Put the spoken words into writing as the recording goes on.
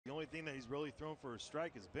The only thing that he's really thrown for a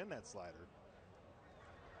strike has been that slider.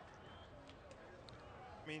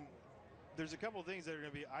 I mean, there's a couple of things that are going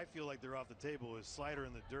to be, I feel like they're off the table, is slider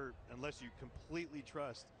in the dirt, unless you completely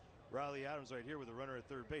trust Riley Adams right here with a runner at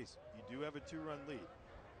third base. You do have a 2-run lead.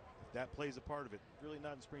 If that plays a part of it, really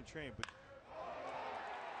not in spring training, but.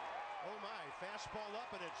 Oh my, fastball up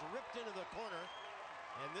and it's ripped into the corner,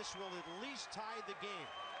 and this will at least tie the game.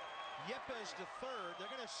 Yepes to third. They're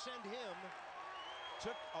going to send him.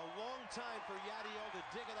 Took a long time for Yadiel to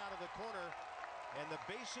dig it out of the corner, and the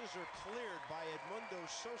bases are cleared by Edmundo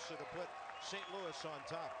Sosa to put St. Louis on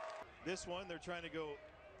top. This one, they're trying to go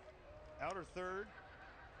outer third,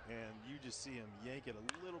 and you just see him yank it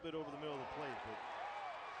a little bit over the middle of the plate, but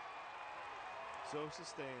Sosa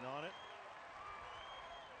staying on it.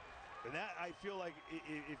 And that, I feel like,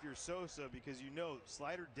 if you're Sosa, because you know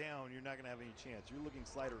slider down, you're not going to have any chance. You're looking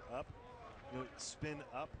slider up, spin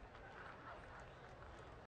up.